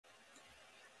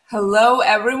Hello,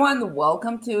 everyone.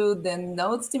 Welcome to the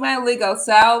Notes to My Legal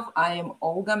Self. I am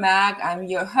Olga Mag. I'm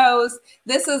your host.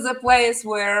 This is a place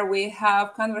where we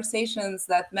have conversations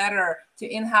that matter to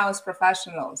in-house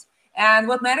professionals. And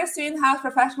what matters to in-house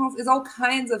professionals is all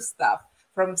kinds of stuff,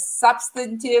 from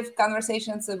substantive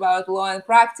conversations about law and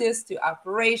practice to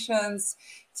operations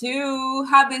to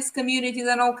hobbies, communities,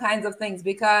 and all kinds of things.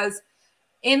 Because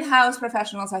in-house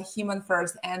professionals are human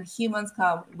first, and humans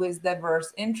come with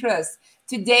diverse interests.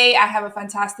 Today, I have a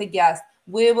fantastic guest.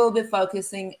 We will be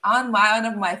focusing on one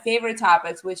of my favorite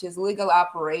topics, which is legal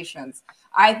operations.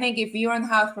 I think if you're an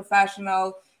in-house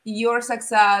professional, your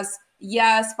success,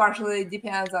 yes, partially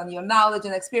depends on your knowledge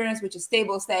and experience, which is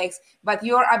table stakes, but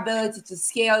your ability to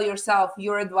scale yourself,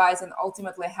 your advice, and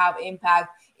ultimately have impact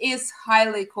is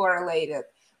highly correlated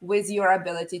with your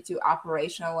ability to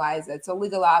operationalize it. So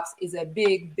legal ops is a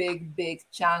big, big, big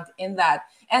chunk in that.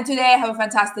 And today I have a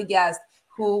fantastic guest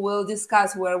who will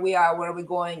discuss where we are, where we're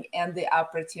going, and the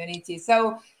opportunity.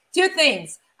 So two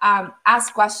things.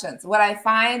 Ask questions. What I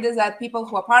find is that people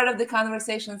who are part of the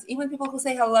conversations, even people who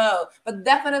say hello, but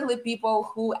definitely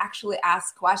people who actually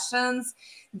ask questions,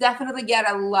 definitely get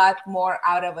a lot more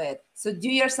out of it. So do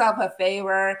yourself a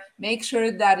favor, make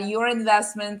sure that your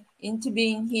investment into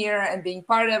being here and being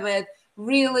part of it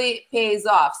really pays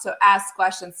off. So ask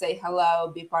questions, say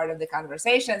hello, be part of the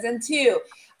conversations. And two,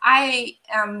 I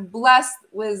am blessed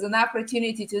with an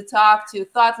opportunity to talk to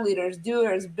thought leaders,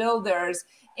 doers, builders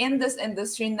in this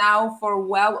industry now for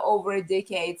well over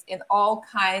decades in all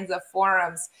kinds of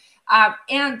forums.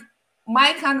 And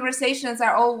my conversations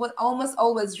are almost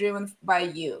always driven by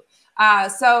you.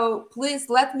 So please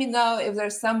let me know if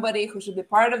there's somebody who should be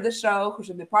part of the show, who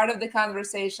should be part of the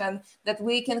conversation that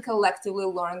we can collectively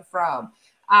learn from.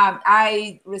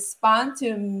 I respond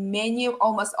to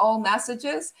almost all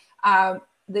messages.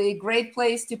 The great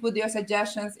place to put your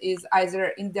suggestions is either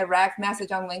in direct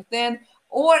message on LinkedIn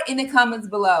or in the comments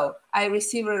below. I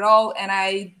receive it all and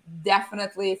I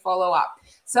definitely follow up.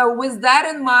 So with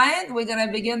that in mind, we're going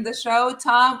to begin the show.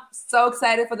 Tom, so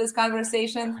excited for this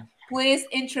conversation. Please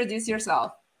introduce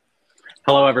yourself.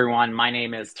 Hello, everyone. My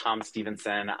name is Tom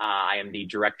Stephenson. I am the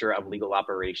Director of Legal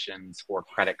Operations for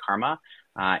Credit Karma.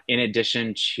 In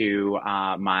addition to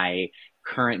my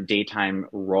current daytime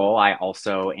role, I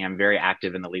also am very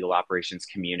active in the legal operations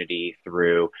community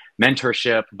through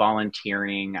mentorship,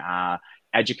 volunteering,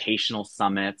 educational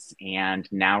summits, and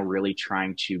now really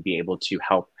trying to be able to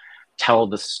help tell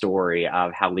the story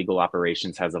of how legal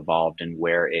operations has evolved and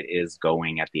where it is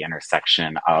going at the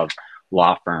intersection of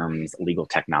law firms, legal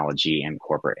technology, and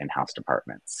corporate in-house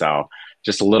departments. So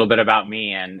just a little bit about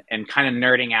me and kind of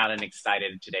nerding out and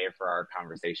excited today for our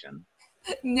conversation.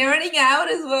 Nerding out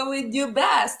is what we do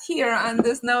best here on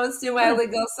this Notes to My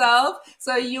Legal Self.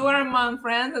 So you are among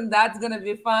friends, and that's gonna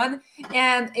be fun.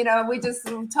 And we just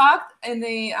talked in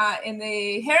the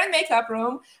hair and makeup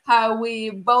room how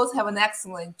we both have an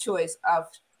excellent choice of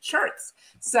shirts.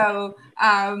 So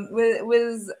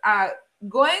with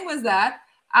going with that,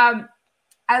 I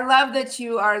love that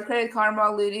you are at Credit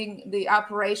Karma leading the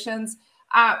operations.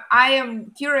 I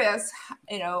am curious,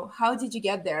 how did you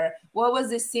get there? What was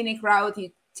the scenic route you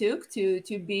took to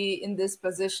be in this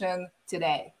position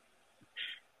today?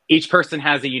 Each person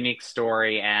has a unique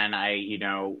story, and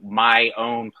my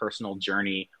own personal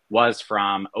journey was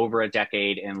from over a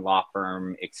decade in law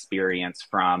firm experience,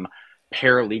 from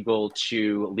paralegal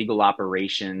to legal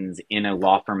operations in a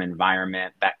law firm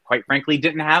environment that, quite frankly,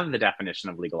 didn't have the definition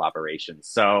of legal operations.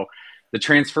 So the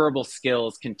transferable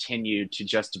skills continued to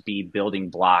just be building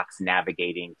blocks,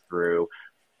 navigating through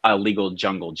a legal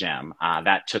jungle gym.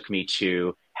 That took me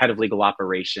to head of legal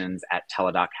operations at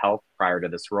Teladoc Health prior to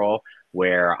this role,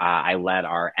 where I led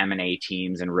our M&A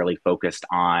teams and really focused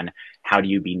on how do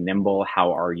you be nimble,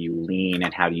 how are you lean,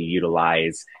 and how do you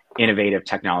utilize innovative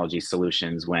technology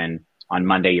solutions when on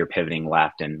Monday you're pivoting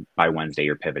left and by Wednesday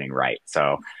you're pivoting right.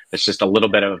 So it's just a little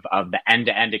bit of the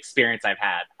end-to-end experience I've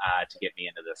had to get me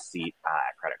into this seat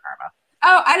at Credit Karma.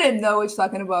 Oh, I didn't know what you're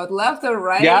talking about. Left or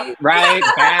right? Yeah, right,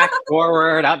 back,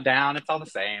 forward, up, down. It's all the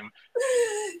same.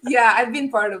 Yeah, I've been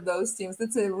part of those teams.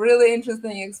 It's a really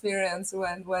interesting experience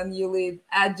when you lead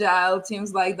agile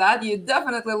teams like that. You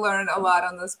definitely learn a lot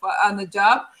on the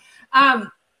job.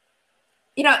 I'm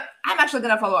actually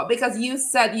going to follow up because you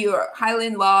said you're highly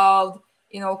involved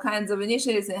in all kinds of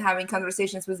initiatives and having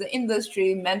conversations with the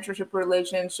industry, mentorship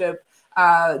relationship,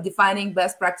 defining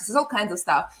best practices, all kinds of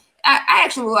stuff. I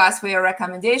actually will ask for your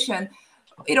recommendation.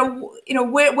 Where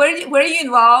are you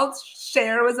involved?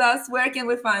 Share with us. Where can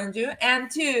we find you?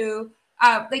 And two,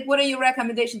 like, what are your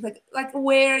recommendations? Like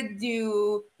where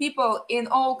do people in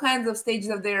all kinds of stages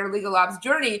of their legal ops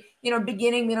journey,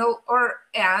 beginning, middle, or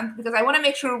end? Because I want to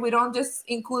make sure we don't just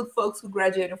include folks who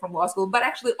graduated from law school, but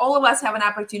actually all of us have an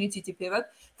opportunity to pivot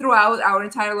throughout our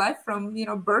entire life, from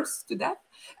birth to death.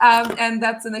 And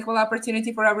that's an equal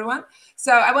opportunity for everyone.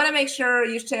 So I want to make sure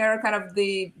you share kind of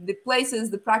the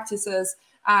places, the practices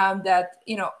that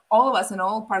all of us in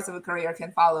all parts of a career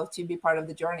can follow to be part of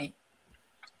the journey.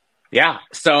 Yeah.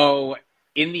 So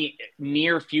in the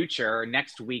near future,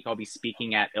 next week, I'll be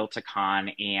speaking at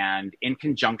ILTACon, and in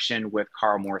conjunction with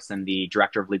Carl Morrison, the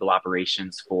Director of Legal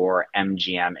Operations for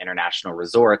MGM International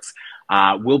Resorts,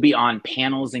 we'll be on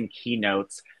panels and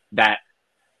keynotes that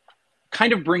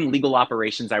kind of bring legal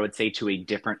operations, I would say, to a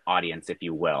different audience, if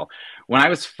you will. When I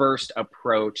was first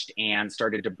approached and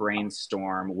started to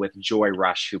brainstorm with Joy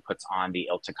Rush, who puts on the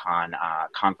ILTACon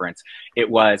conference, it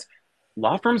was,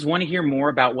 law firms want to hear more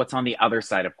about what's on the other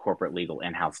side of corporate legal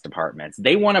in-house departments.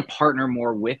 They want to partner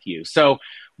more with you. So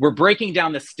we're breaking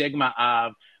down the stigma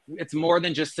of, it's more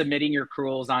than just submitting your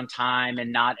accruals on time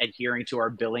and not adhering to our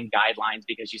billing guidelines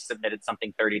because you submitted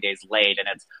something 30 days late. And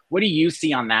it's, what do you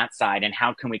see on that side and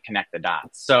how can we connect the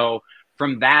dots? So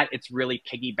from that, it's really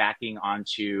piggybacking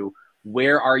onto,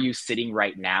 where are you sitting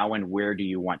right now and where do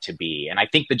you want to be? And I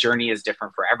think the journey is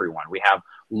different for everyone. We have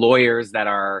lawyers that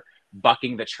are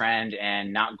bucking the trend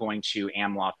and not going to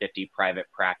AmLaw 50 private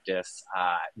practice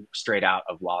straight out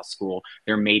of law school.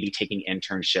 They're maybe taking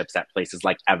internships at places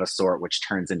like Evasort, which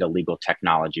turns into legal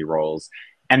technology roles.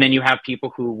 And then you have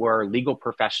people who were legal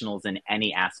professionals in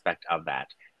any aspect of that,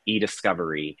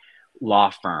 e-discovery, law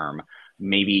firm,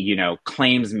 maybe,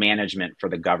 claims management for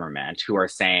the government, who are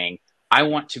saying, I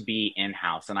want to be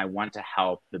in-house and I want to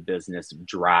help the business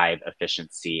drive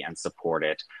efficiency and support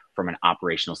it from an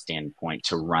operational standpoint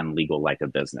to run legal like a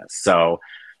business. So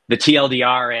the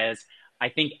TLDR is, I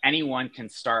think anyone can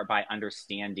start by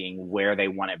understanding where they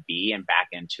want to be and back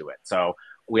into it. So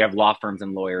we have law firms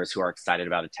and lawyers who are excited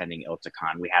about attending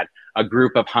ILTACon. We had a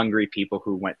group of hungry people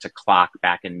who went to Clock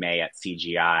back in May at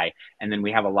CGI. And then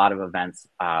we have a lot of events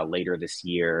later this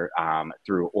year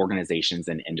through organizations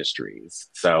and industries.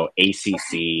 So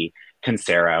ACC,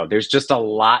 Concero, there's just a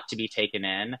lot to be taken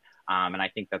in. And I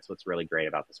think that's what's really great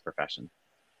about this profession.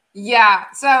 Yeah.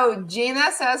 So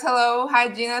Gina says hello. Hi,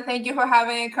 Gina. Thank you for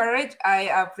having courage. I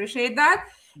appreciate that.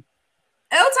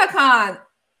 ILTACon,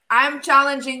 I'm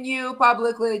challenging you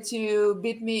publicly to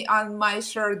beat me on my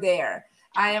shirt there.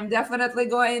 I am definitely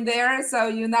going there. So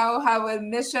you now have a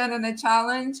mission and a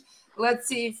challenge. Let's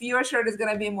see if your shirt is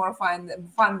going to be more fun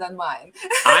than mine.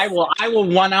 I will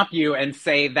one up you and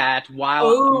say that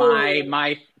while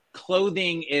my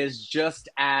clothing is just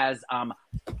as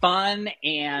fun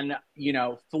and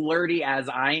flirty as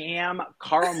I am,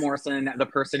 Carl Morrison, the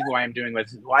person who I am doing with,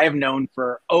 who I have known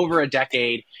for over a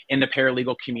decade in the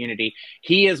paralegal community,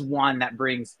 he is one that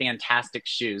brings fantastic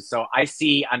shoes. So I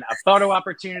see a photo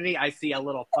opportunity, I see a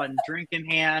little fun drink in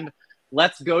hand.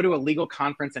 Let's go to a legal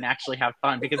conference and actually have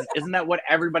fun, because isn't that what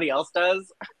everybody else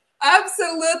does?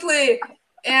 Absolutely.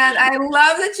 And I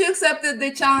love that you accepted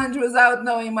the challenge without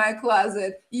knowing my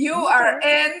closet. You are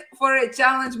in for a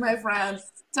challenge, my friend.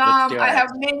 Tom, I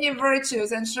have many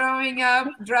virtues, and showing up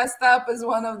dressed up is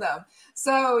one of them.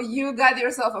 So you got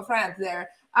yourself a friend there.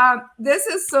 This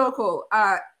is so cool.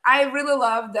 I really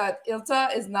love that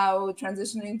ILTA is now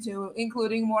transitioning to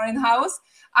including more in-house.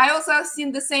 I also have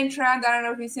seen the same trend. I don't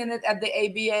know if you've seen it at the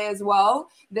ABA as well.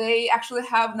 They actually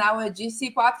have now a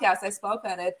GC podcast. I spoke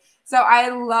on it. So I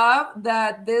love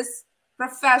that this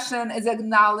profession is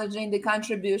acknowledging the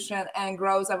contribution and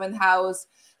growth of in-house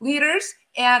leaders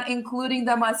and including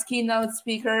them as keynote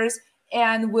speakers,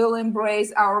 and will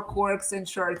embrace our quirks and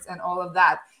shirts and all of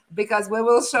that, because we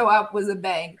will show up with a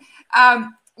bang.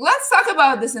 Let's talk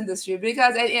about this industry,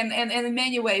 because in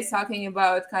many ways, talking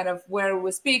about kind of where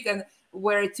we speak and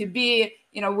where to be,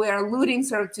 we're alluding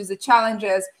sort of to the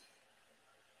challenges,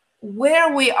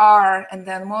 where we are, and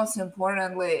then most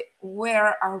importantly,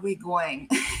 where are we going?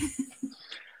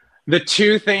 The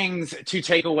two things to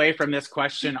take away from this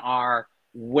question are,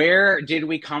 where did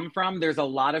we come from? There's a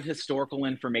lot of historical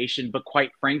information, but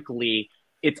quite frankly,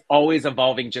 it's always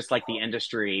evolving, just like the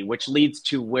industry, which leads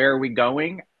to where are we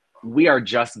going? We are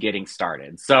just getting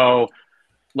started. So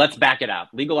let's back it up.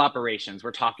 Legal operations,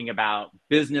 we're talking about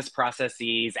business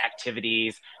processes,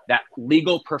 activities that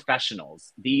legal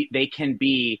professionals, they can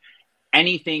be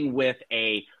anything with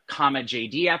a comma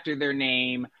JD after their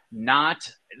name, not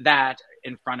that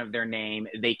in front of their name.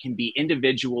 They can be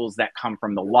individuals that come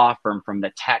from the law firm, from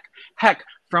the tech, heck,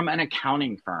 from an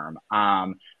accounting firm.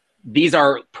 These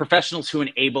are professionals who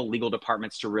enable legal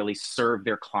departments to really serve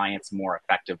their clients more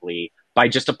effectively by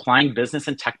just applying business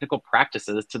and technical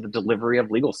practices to the delivery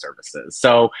of legal services.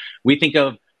 So we think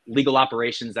of legal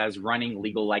operations as running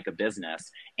legal like a business,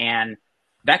 and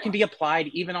that can be applied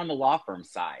even on the law firm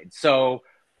side. So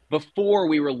before,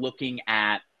 we were looking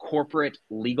at corporate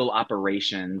legal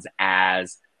operations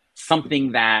as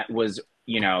something that was,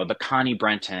 the Connie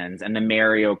Brentons and the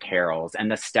Mary O'Carrolls and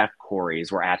the Steph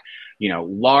Coreys were at,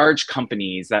 large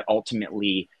companies that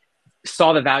ultimately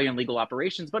saw the value in legal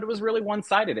operations, but it was really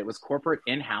one-sided. It was corporate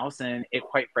in-house, and it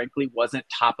quite frankly wasn't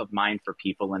top of mind for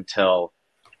people until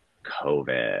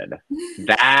COVID.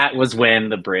 That was when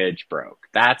the bridge broke.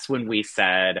 That's when we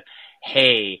said,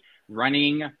 hey,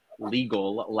 running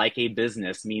legal like a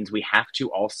business means we have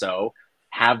to also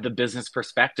have the business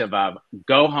perspective of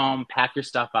go home, pack your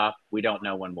stuff up. We don't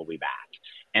know when we'll be back.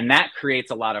 And that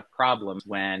creates a lot of problems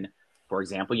when, for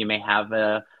example, you may have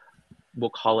we'll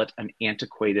call it an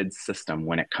antiquated system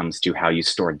when it comes to how you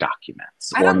store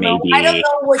documents. I don't know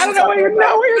what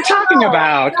you're talking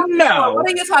about. No. What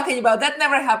are you talking about? That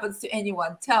never happens to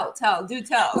anyone. Do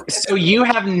tell. So you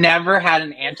have never had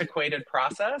an antiquated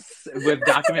process with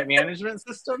document management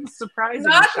systems? Surprising.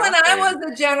 Not when I was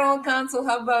the general counsel.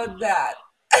 How about that?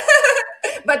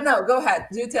 But no, go ahead.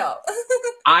 Do tell.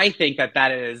 I think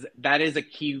that is a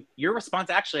key. Your response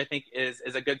actually, I think, is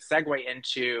a good segue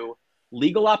into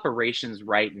legal operations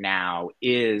right now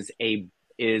is a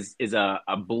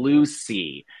blue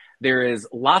sea. There is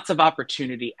lots of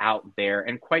opportunity out there.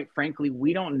 And quite frankly,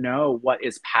 we don't know what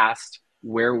is past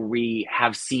where we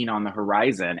have seen on the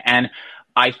horizon. And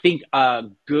I think a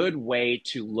good way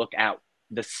to look at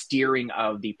the steering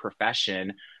of the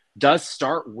profession does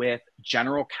start with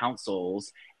general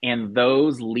counsels and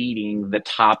those leading the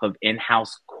top of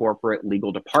in-house corporate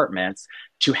legal departments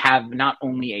to have not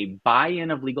only a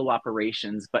buy-in of legal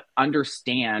operations, but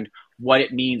understand what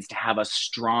it means to have a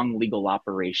strong legal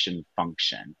operation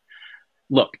function.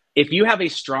 Look, if you have a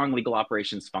strong legal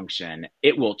operations function,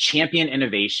 it will champion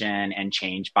innovation and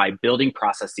change by building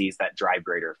processes that drive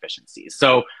greater efficiencies.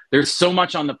 So there's so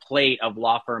much on the plate of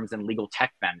law firms and legal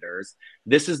tech vendors.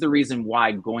 This is the reason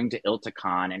why going to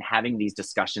ILTACON and having these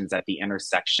discussions at the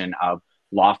intersection of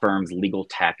law firms, legal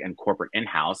tech, and corporate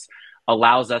in-house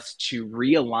allows us to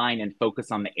realign and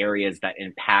focus on the areas that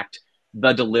impact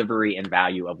the delivery and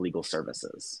value of legal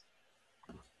services.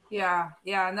 Yeah,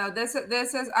 no, this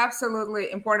is absolutely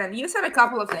important. You said a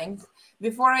couple of things.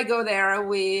 Before I go there,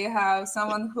 we have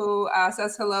someone who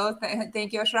says hello.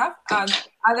 Thank you, Ashraf.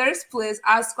 Others, please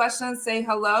ask questions, say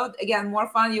hello. Again, more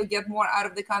fun, you'll get more out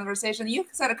of the conversation. You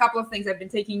said a couple of things. I've been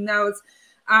taking notes.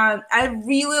 I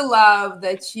really love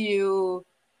that you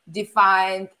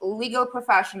defined legal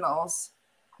professionals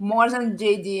more than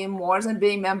JD, more than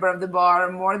being a member of the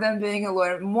bar, more than being a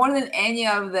lawyer, more than any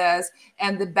of this,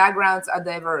 and the backgrounds are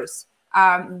diverse.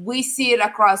 We see it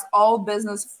across all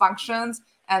business functions,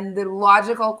 and the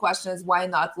logical question is, why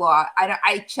not law?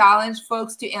 I challenge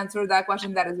folks to answer that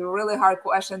question. That is a really hard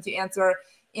question to answer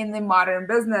in the modern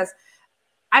business.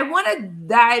 I want to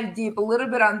dive deep a little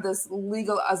bit on this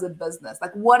legal as a business.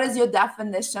 Like, what is your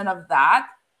definition of that?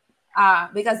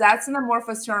 Because that's an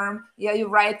amorphous term. Yeah, you're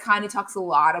right. Connie talks a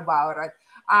lot about it.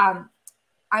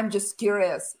 I'm just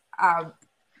curious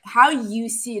how you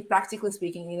see it, practically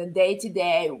speaking, in a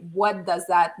day-to-day. What does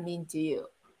that mean to you?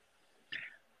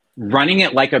 Running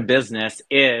it like a business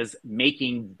is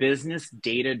making business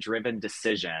data-driven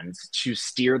decisions to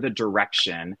steer the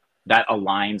direction that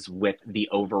aligns with the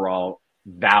overall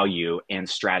value and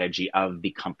strategy of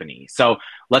the company. So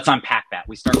let's unpack that.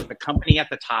 We start with the company at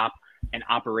the top and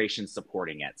operations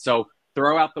supporting it. So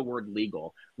throw out the word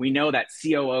legal. We know that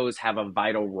COOs have a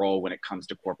vital role when it comes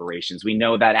to corporations. We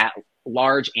know that at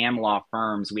large AmLaw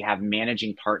firms, we have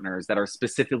managing partners that are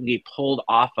specifically pulled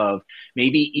off of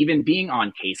maybe even being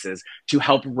on cases to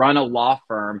help run a law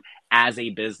firm as a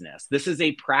business. This is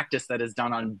a practice that is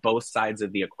done on both sides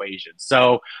of the equation.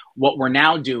 So what we're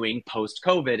now doing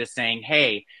post-COVID is saying,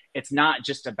 hey, it's not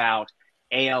just about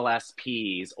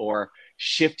ALSPs or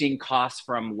shifting costs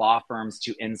from law firms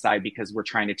to inside because we're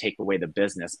trying to take away the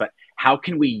business, but how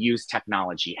can we use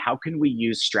technology? How can we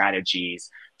use strategies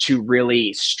to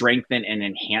really strengthen and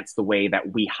enhance the way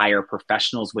that we hire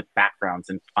professionals with backgrounds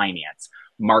in finance,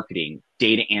 marketing,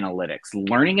 data analytics,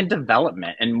 learning and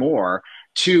development, and more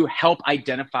to help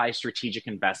identify strategic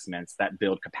investments that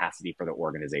build capacity for the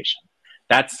organization?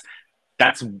 That's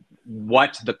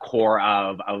what the core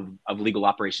of legal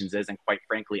operations is. And quite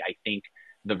frankly, I think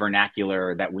the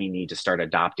vernacular that we need to start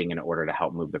adopting in order to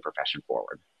help move the profession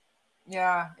forward.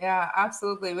 Yeah,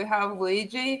 absolutely. We have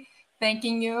Luigi.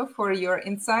 thanking you for your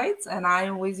insights, and I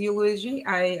am with you, Luigi.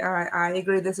 I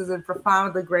agree. This is a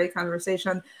profoundly great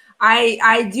conversation.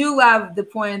 I do love the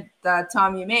point that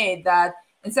Tom you made, that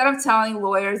instead of telling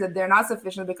lawyers that they're not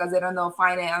sufficient because they don't know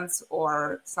finance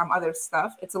or some other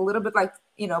stuff, it's a little bit like,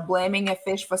 blaming a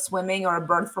fish for swimming or a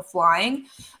bird for flying.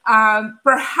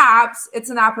 Perhaps it's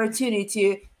an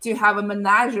opportunity to have a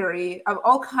menagerie of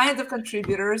all kinds of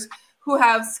contributors who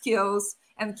have skills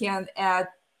and can add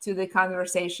to the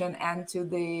conversation and to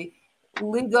the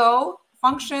legal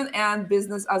function and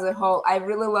business as a whole. I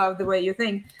really love the way you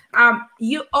think.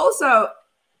 You also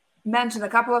mentioned a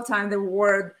couple of times the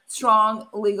word strong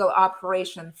legal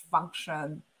operation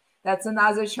function. That's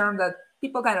another term that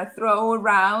people kind of throw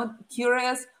around.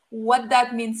 Curious what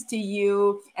that means to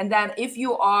you. And then if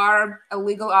you are a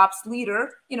legal ops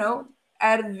leader,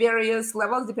 at various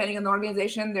levels, depending on the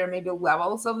organization, there may be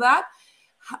levels of that.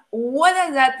 What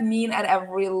does that mean at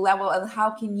every level, and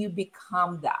how can you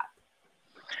become that?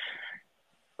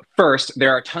 First,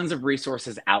 there are tons of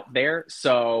resources out there.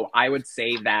 So I would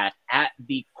say that at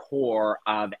the core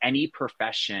of any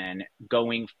profession,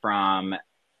 going from,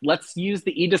 let's use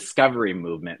the e-discovery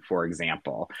movement, for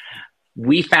example.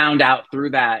 We found out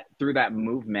through that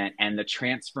movement and the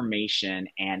transformation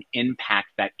and impact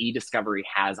that e-discovery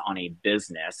has on a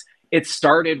business. It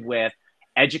started with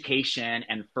education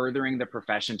and furthering the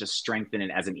profession to strengthen it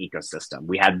as an ecosystem.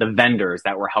 We had the vendors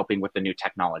that were helping with the new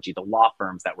technology, the law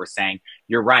firms that were saying,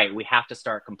 you're right, we have to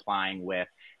start complying with,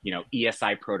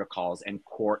 ESI protocols and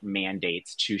court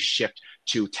mandates to shift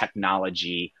to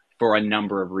technology for a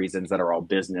number of reasons that are all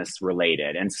business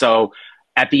related. And so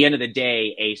at the end of the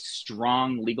day, a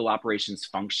strong legal operations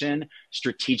function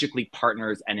strategically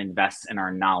partners and invests in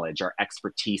our knowledge, our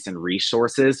expertise, and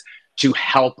resources to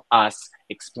help us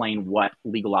explain what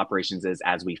legal operations is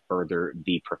as we further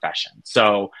the profession.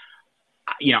 So,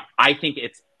 I think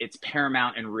it's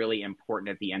paramount and really important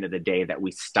at the end of the day that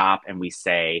we stop and we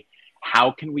say,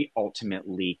 how can we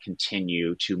ultimately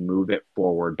continue to move it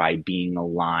forward by being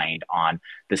aligned on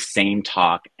the same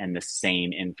talk and the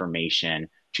same information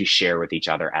to share with each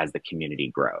other as the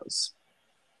community grows?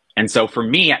 And so for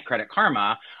me at Credit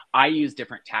Karma, I use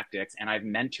different tactics, and I've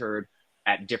mentored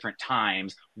at different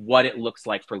times what it looks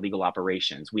like for legal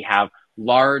operations. We have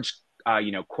large,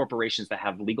 corporations that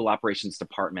have legal operations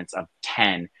departments of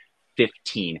 10,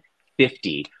 15,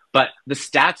 50. But the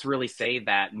stats really say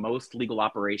that most legal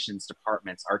operations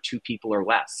departments are 2 people or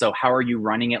less. So how are you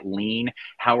running it lean?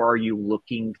 How are you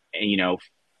looking,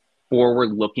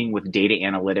 forward looking with data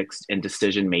analytics and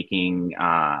decision-making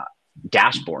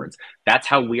dashboards? That's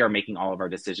how we are making all of our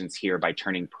decisions here, by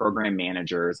turning program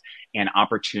managers and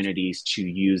opportunities to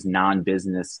use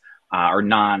non-business or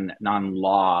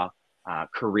non-law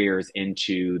careers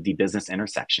into the business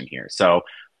intersection here. So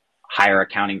hire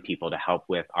accounting people to help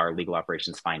with our legal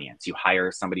operations finance. You hire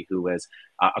somebody who is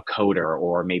a coder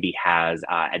or maybe has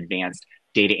advanced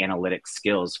data analytics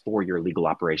skills for your legal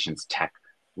operations tech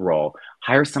role.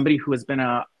 Hire somebody who has been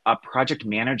a project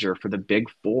manager for the Big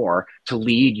Four to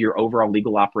lead your overall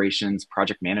legal operations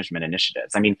project management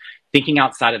initiatives. I mean, thinking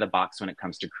outside of the box when it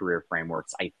comes to career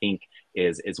frameworks, I think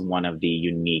is one of the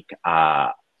unique,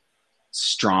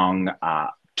 strong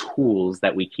tools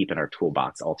that we keep in our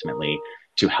toolbox ultimately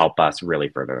to help us really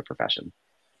further the profession.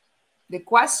 The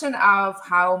question of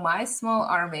how my small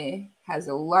army has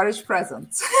a large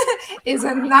presence is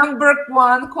a number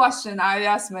one question I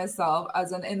ask myself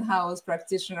as an in-house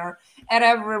practitioner at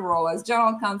every role, as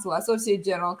general counsel, associate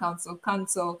general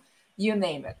counsel, you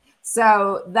name it.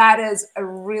 So that is a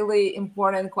really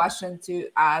important question to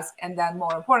ask. And then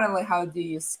more importantly, how do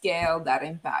you scale that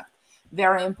impact?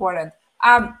 Very important.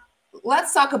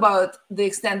 Let's talk about the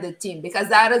extended team, because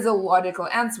that is a logical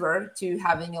answer to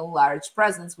having a large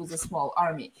presence with a small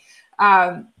army.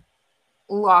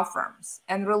 Law firms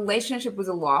and relationship with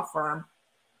a law firm,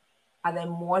 are they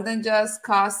more than just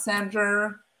cost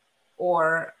center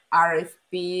or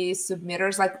RFP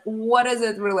submitters? Like, what is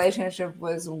the relationship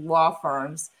with law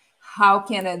firms? How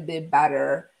can it be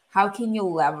better? How can you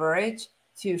leverage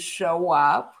to show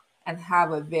up and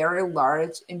have a very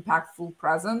large, impactful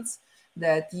presence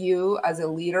that you as a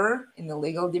leader in the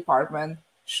legal department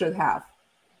should have?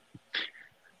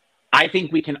 I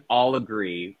think we can all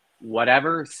agree,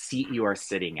 whatever seat you are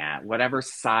sitting at, whatever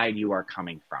side you are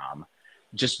coming from,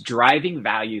 just driving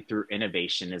value through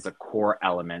innovation is a core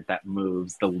element that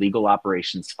moves the legal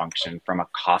operations function from a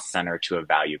cost center to a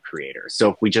value creator.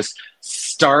 So if we just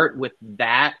start with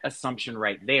that assumption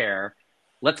right there,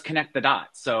 let's connect the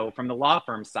dots. So from the law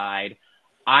firm side,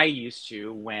 I used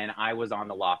to, when I was on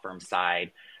the law firm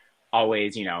side,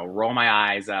 always, you know, roll my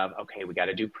eyes of, okay, we got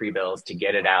to do pre-bills to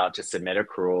get it out, to submit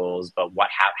accruals, but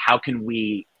how can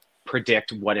we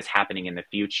predict what is happening in the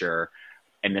future?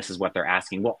 And this is what they're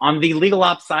asking. Well, on the legal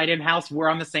ops side in-house, we're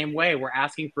on the same way. We're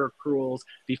asking for accruals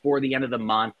before the end of the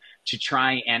month to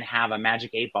try and have a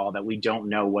magic 8 ball that we don't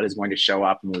know what is going to show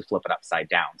up when we flip it upside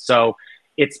down. So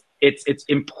it's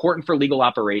important for legal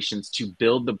operations to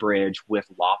build the bridge with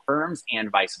law firms and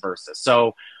vice versa.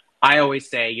 So I always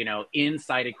say, you know,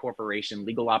 inside a corporation,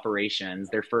 legal operations,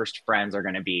 their first friends are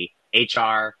going to be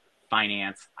HR,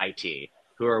 finance, IT.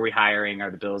 Who are we hiring? Are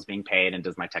the bills being paid? And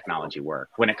does my technology work?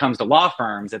 When it comes to law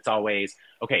firms, it's always,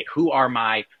 okay, who are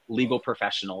my legal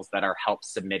professionals that are help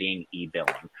submitting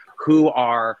e-billing? Who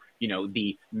are, you know,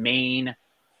 the main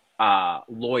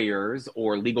lawyers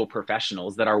or legal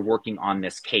professionals that are working on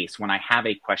this case? When I have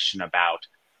a question about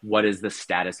what is the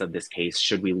status of this case,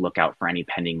 should we look out for any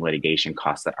pending litigation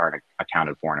costs that aren't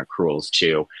accounted for in accruals,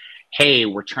 to, hey,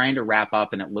 we're trying to wrap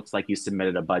up and it looks like you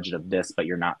submitted a budget of this, but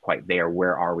you're not quite there.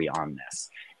 Where are we on this?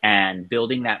 And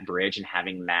building that bridge and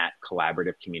having that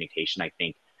collaborative communication, I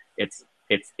think it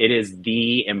is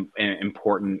the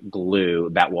important glue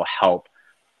that will help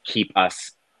keep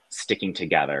us sticking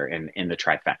together in the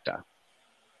trifecta.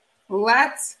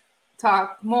 Let's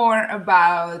talk more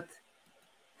about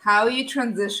how you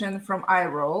transition from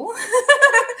iRoll,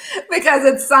 because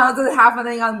it sounds like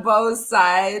happening on both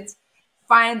sides.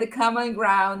 Find the common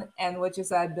ground, and what you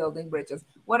said, building bridges.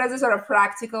 What is the sort of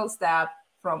practical step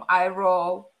from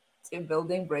iRoll to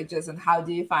building bridges, and how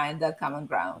do you find that common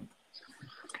ground?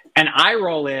 And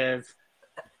iRoll is,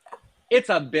 it's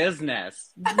a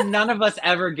business. None of us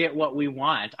ever get what we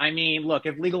want. I mean, look,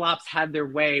 if legal ops had their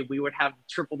way, we would have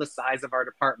triple the size of our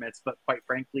departments. But quite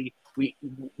frankly,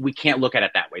 we can't look at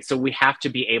it that way. So we have to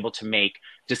be able to make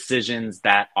decisions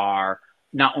that are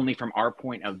not only from our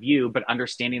point of view, but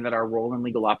understanding that our role in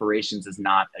legal operations is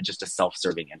not just a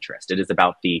self-serving interest. It is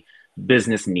about the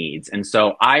business needs. And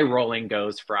so iRolling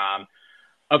goes from,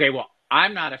 okay, well,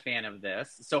 I'm not a fan of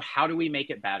this. So how do we make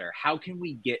it better? How can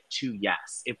we get to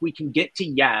yes? If we can get to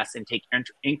yes and take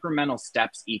incremental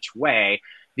steps each way,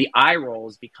 the eye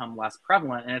rolls become less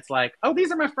prevalent. And it's like, oh,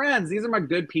 these are my friends. These are my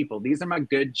good people. These are my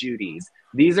good Judys.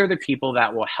 These are the people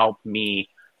that will help me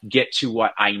get to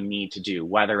what I need to do,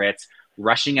 whether it's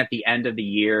rushing at the end of the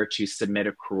year to submit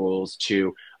accruals,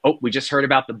 to, oh, we just heard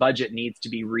about the budget needs to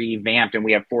be revamped and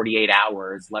we have 48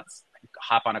 hours. Let's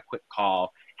hop on a quick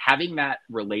call. Having that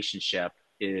relationship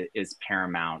is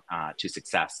paramount to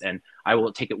success. And I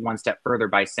will take it one step further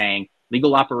by saying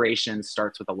legal operations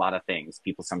starts with a lot of things.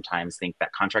 People sometimes think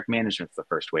that contract management is the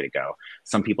first way to go.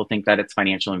 Some people think that it's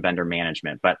financial and vendor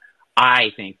management. But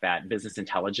I think that business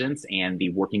intelligence and the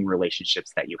working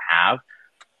relationships that you have,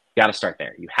 got to start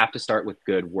there. You have to start with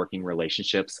good working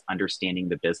relationships, understanding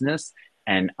the business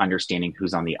and understanding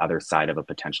who's on the other side of a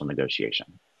potential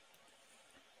negotiation.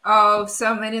 Oh,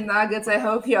 so many nuggets. I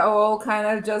hope you're all kind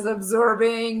of just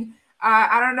absorbing.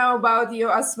 I don't know about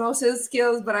your osmosis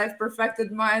skills, but I've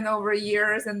perfected mine over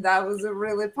years, and that was a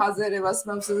really positive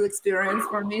osmosis experience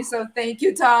for me. So thank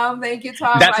you, Tom. Thank you,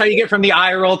 Tom. That's how you get from the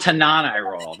eye roll to non-eye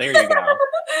roll. There you go.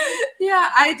 Yeah,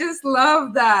 I just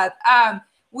love that.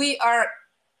 We are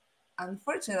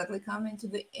unfortunately coming to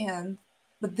the end.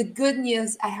 But the good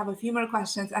news, I have a few more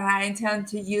questions, and I intend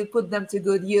to put them to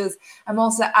good use. I'm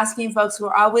also asking folks who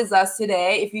are with us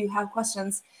today, if you have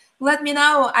questions, let me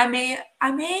know. I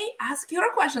may ask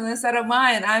your question instead of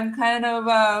mine. I'm kind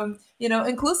of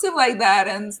inclusive like that,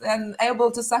 and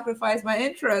able to sacrifice my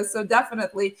interests. So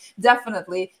definitely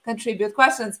contribute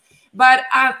questions. But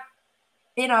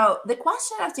the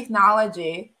question of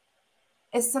technology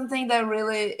is something that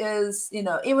really is,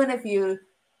 even if you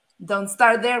don't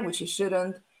start there, which you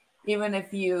shouldn't. Even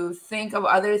if you think of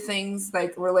other things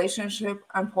like relationship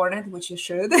important, which you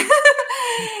should.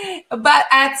 But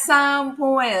at some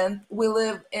point, we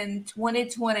live in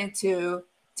 2022.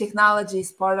 Technology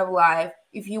is part of life.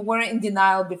 If you weren't in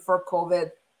denial before COVID,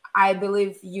 I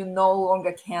believe you no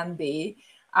longer can be.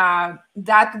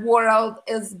 That world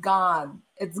is gone.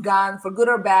 It's gone for good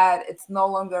or bad. It's no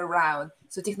longer around.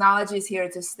 So technology is here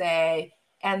to stay.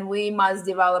 And we must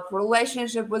develop a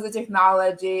relationship with the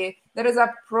technology that is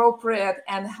appropriate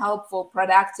and helpful,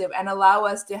 productive, and allow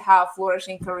us to have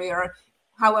flourishing career,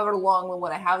 however long we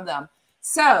want to have them.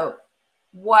 So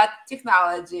what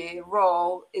technology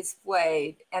role is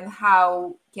played and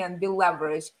how can be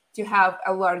leveraged to have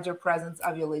a larger presence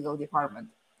of your legal department?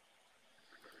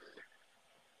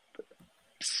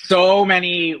 So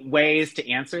many ways to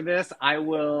answer this. I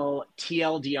will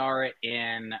TLDR it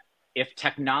in, if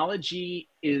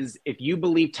you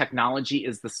believe technology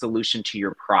is the solution to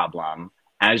your problem,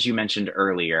 as you mentioned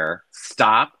earlier,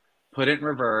 stop, put it in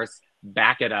reverse,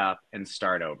 back it up, and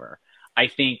start over. I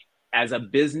think as a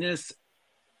business,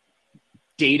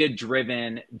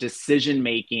 data-driven,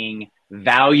 decision-making,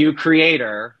 value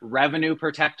creator, revenue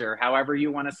protector, however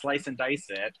you want to slice and dice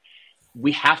it,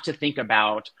 we have to think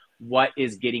about what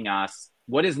is getting us,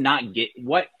 what is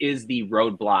the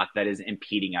roadblock that is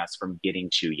impeding us from getting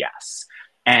to yes.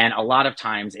 And a lot of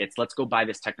times it's, let's go buy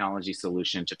this technology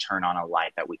solution to turn on a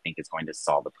light that we think is going to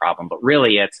solve the problem. But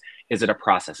really is it a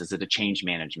process? Is it a change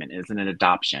management? Is it an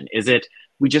adoption?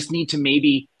 We just need to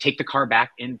maybe take the car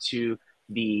back into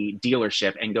the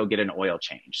dealership and go get an oil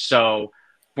change. So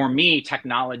for me,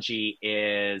 technology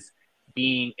is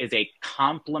a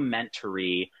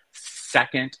complementary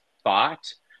second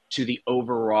thought to the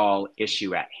overall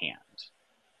issue at hand.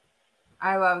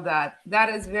 I love that. That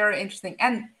is very interesting.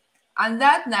 And on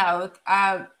that note,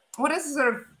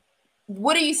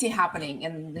 what do you see happening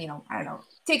in, I don't know,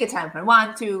 take a time frame,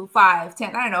 1, 2, 5,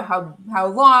 10, I don't know how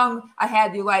long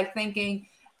ahead you like thinking.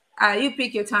 You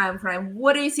pick your time frame.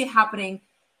 What do you see happening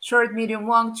short, medium,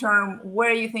 long term?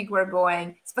 Where you think we're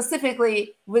going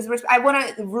specifically with I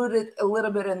want to root it a little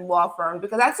bit in law firms,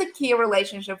 because that's a key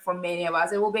relationship for many of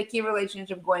us. It will be a key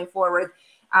relationship going forward.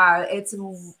 It's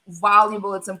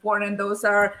valuable. It's important. Those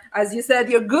are, as you said,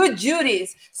 your good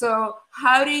duties. So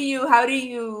how do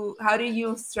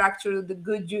you structure the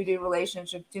good duty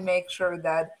relationship to make sure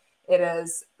that it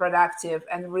is productive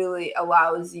and really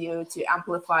allows you to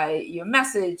amplify your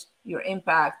message, your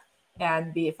impact,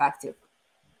 and be effective?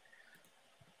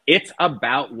 It's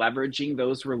about leveraging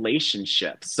those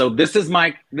relationships. So this is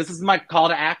my call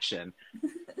to action.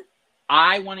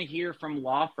 I want to hear from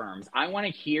law firms. I want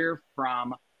to hear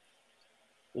from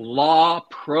law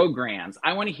programs.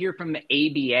 I want to hear from the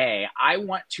ABA. I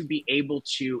want to be able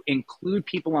to include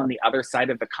people on the other side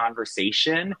of the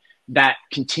conversation that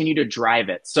continue to drive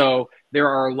it. So there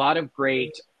are a lot of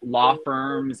great law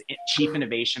firms, chief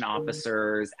innovation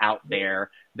officers out there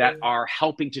that are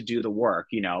helping to do the work,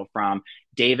 from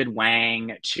David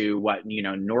Wang to what,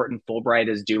 Norton Fulbright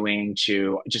is doing,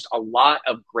 to just a lot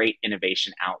of great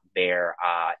innovation out there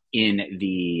in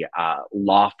the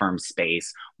law firm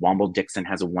space. Womble Dixon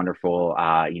has a wonderful,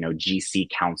 GC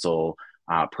Council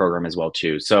program as well,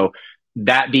 too. So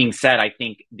that being said, I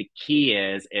think the key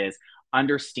is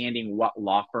understanding what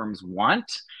law firms want.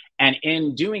 And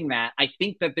in doing that, I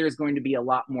think that there's going to be a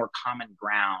lot more common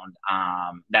ground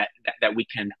that we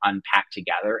can unpack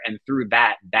together. And through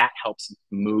that helps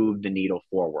move the needle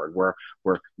forward.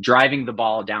 We're driving the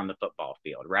ball down the football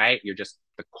field, right? You're just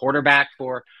the quarterback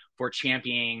for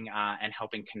championing and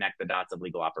helping connect the dots of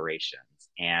legal operations.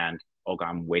 And Olga,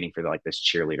 I'm waiting for this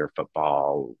cheerleader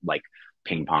football,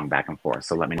 ping pong back and forth.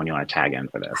 So let me know when you want to tag in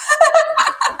for this.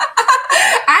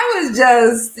 I was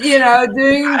just,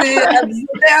 doing the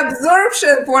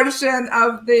absorption portion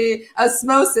of the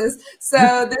osmosis.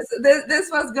 So this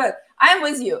was good. I'm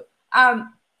with you. I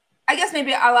guess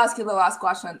maybe I'll ask you the last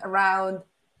question around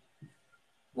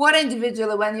what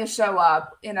individually, when you show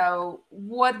up,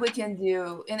 what we can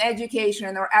do in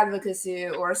education or advocacy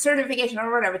or certification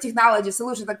or whatever, technology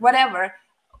solutions, whatever,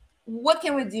 what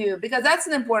can we do? Because that's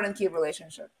an important key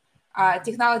relationship.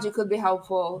 Technology could be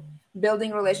helpful.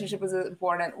 Building relationship is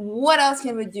important. What else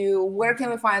can we do? Where can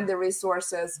we find the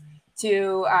resources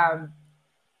to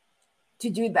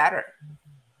do better?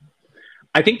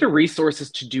 I think the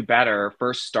resources to do better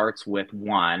first starts with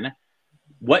one,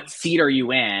 what seat are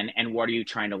you in and what are you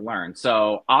trying to learn?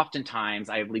 So oftentimes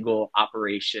I have legal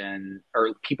operation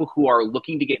or people who are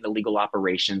looking to get into legal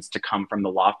operations to come from the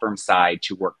law firm side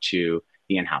to work to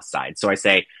the in-house side. So I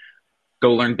say,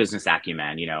 go learn business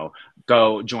acumen,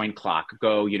 go join Clock,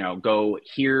 go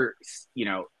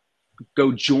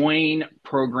join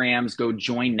programs, go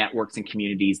join networks and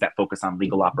communities that focus on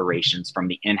legal operations from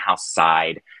the in-house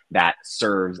side that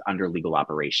serves under legal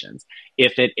operations.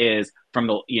 If it is from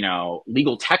the,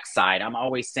 legal tech side, I'm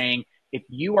always saying, if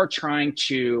you are trying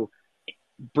to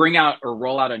bring out or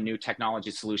roll out a new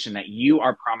technology solution that you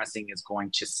are promising is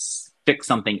going to fix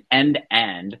something end to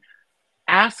end,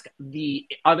 ask the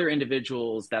other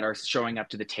individuals that are showing up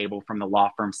to the table from the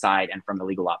law firm side and from the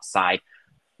legal ops side,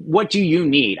 what do you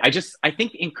need? I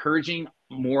think encouraging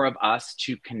more of us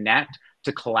to connect,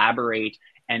 to collaborate,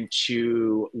 and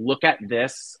to look at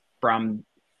this from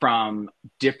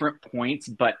different points,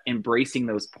 but embracing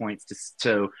those points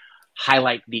to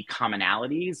highlight the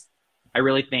commonalities. I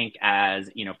really think, as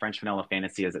French vanilla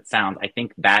fantasy as it sounds, I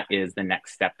think that is the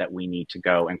next step that we need to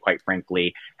go, and quite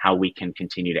frankly, how we can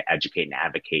continue to educate and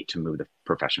advocate to move the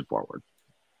profession forward.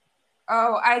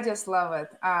 Oh, I just love it.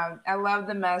 I love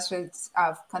the message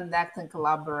of connect and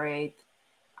collaborate.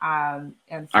 And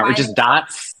aren't we just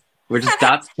dots? We're just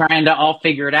dots trying to all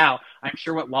figure it out. I'm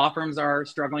sure what law firms are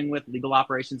struggling with, legal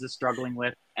operations is struggling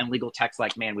with, and legal tech's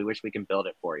like, man, we wish we can build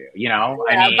it for you. You know,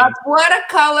 yeah, I mean, but what a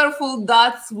colorful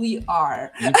dots we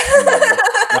are.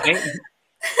 Right?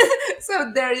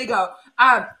 So there you go.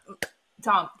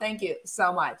 Tom, thank you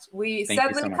so much. We Thank you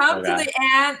suddenly so much, come to Olga. the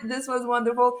end. This was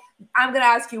wonderful. I'm going to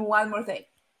ask you one more thing.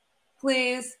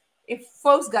 Please, if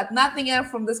folks got nothing else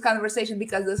from this conversation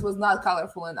because this was not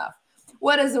colorful enough,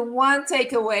 what is the one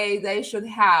takeaway they should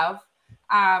have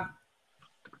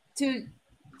to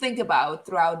think about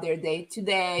throughout their day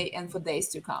today and for days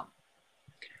to come?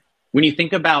 When you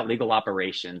think about legal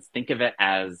operations, think of it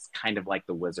as kind of like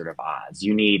the Wizard of Oz.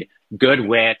 You need good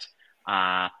wit,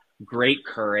 great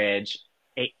courage,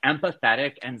 a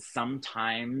empathetic and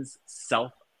sometimes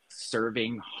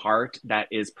self-serving heart that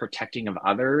is protecting of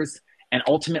others, and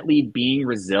ultimately being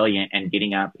resilient and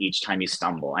getting up each time you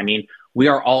stumble. I mean, we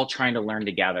are all trying to learn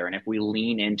together. And if we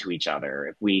lean into each other,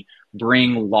 if we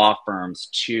bring law firms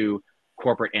to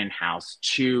corporate in-house,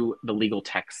 to the legal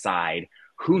tech side,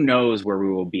 who knows where we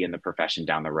will be in the profession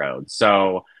down the road.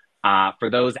 So for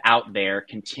those out there,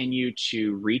 continue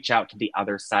to reach out to the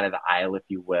other side of the aisle, if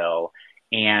you will,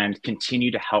 and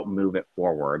continue to help move it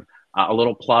forward. A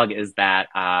little plug is that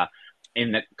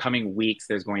in the coming weeks,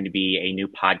 there's going to be a new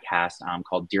podcast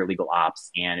called Dear Legal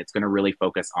Ops, and it's going to really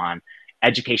focus on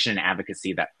education and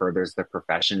advocacy that furthers the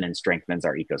profession and strengthens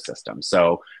our ecosystem.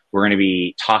 So we're going to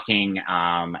be talking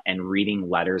and reading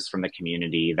letters from the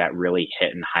community that really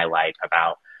hit and highlight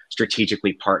about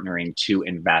strategically partnering to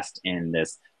invest in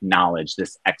this knowledge,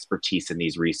 this expertise, and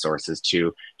these resources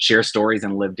to share stories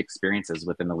and lived experiences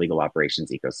within the legal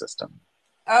operations ecosystem.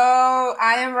 Oh,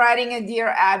 I am writing a Dear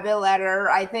Abby letter.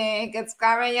 I think it's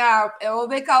coming up. It will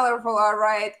be colorful, all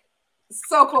right.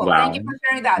 So cool. Wow. Thank you for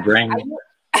sharing that.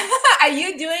 Are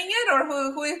you doing it, or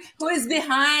who is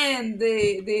behind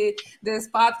this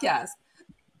podcast?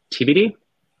 TBD.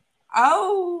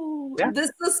 Oh, yeah.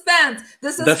 The suspense.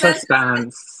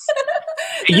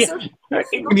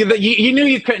 You knew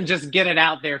you couldn't just get it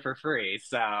out there for free,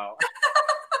 so.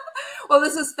 Well, the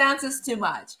suspense is too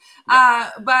much,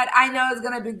 but I know it's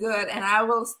going to be good, and I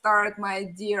will start my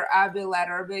Dear Abby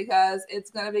letter because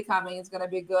it's going to be coming. It's going to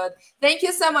be good. Thank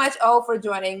you so much all for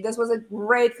joining. This was a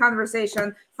great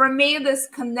conversation. For me, this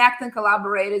connect and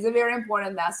collaborate is a very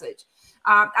important message.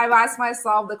 I've asked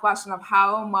myself the question of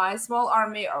how my small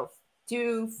army of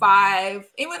 2,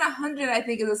 5, even 100, I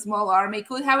think is a small army,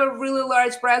 could have a really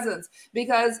large presence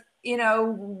because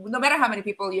no matter how many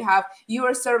people you have, you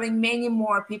are serving many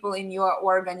more people in your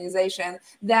organization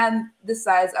than the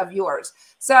size of yours.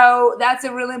 So that's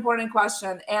a really important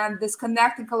question. And this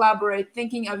connect and collaborate,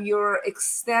 thinking of your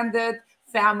extended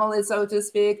family, so to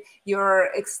speak, your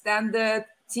extended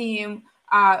team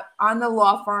on the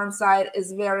law firm side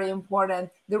is very important.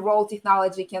 The role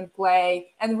technology can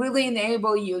play and really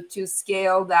enable you to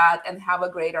scale that and have a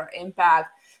greater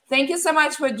impact. Thank you so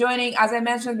much for joining. As I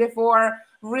mentioned before,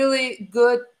 really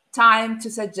good time to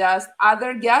suggest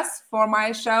other guests for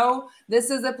my show. This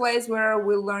is a place where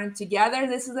we learn together.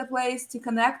 This is a place to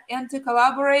connect and to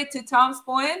collaborate. To Tom's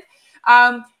point,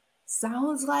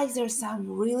 sounds like there's some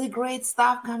really great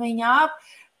stuff coming up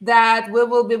that we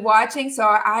will be watching. So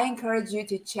I encourage you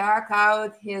to check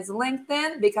out his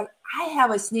LinkedIn because I have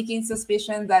a sneaking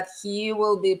suspicion that he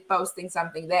will be posting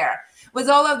something there. With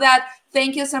all of that,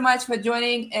 thank you so much for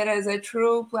joining. It is a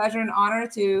true pleasure and honor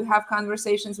to have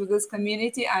conversations with this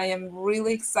community. I am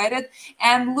really excited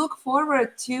and look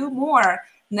forward to more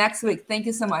next week. Thank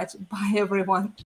you so much. Bye, everyone.